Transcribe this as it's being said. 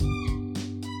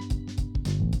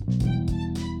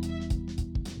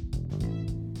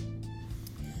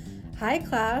Hi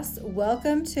class,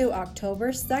 welcome to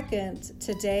October 2nd.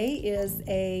 Today is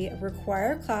a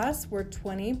required class worth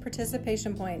 20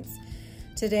 participation points.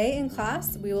 Today in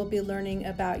class, we will be learning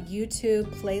about YouTube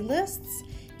playlists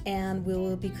and we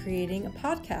will be creating a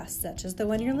podcast such as the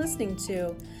one you're listening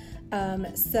to.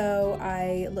 So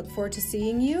I look forward to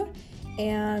seeing you,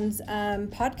 and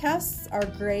podcasts are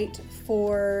great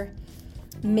for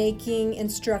making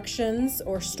instructions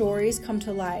or stories come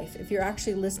to life. If you're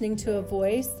actually listening to a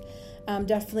voice,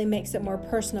 definitely makes it more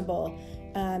personable.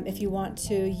 If you want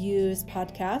to use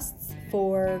podcasts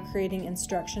for creating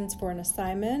instructions for an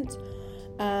assignment,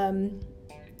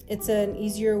 it's an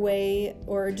easier way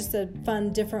or just a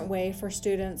fun, different way for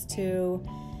students to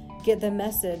get the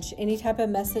message. Any type of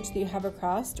message that you have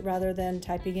across, rather than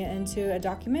typing it into a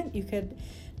document, you could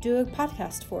do a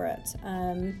podcast for it.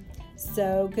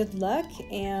 So good luck,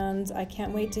 and I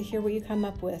can't wait to hear what you come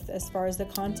up with as far as the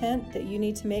content that you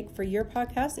need to make for your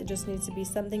podcast. It just needs to be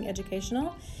something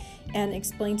educational, and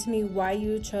explain to me why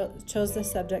you chose the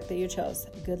subject that you chose.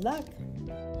 Good luck.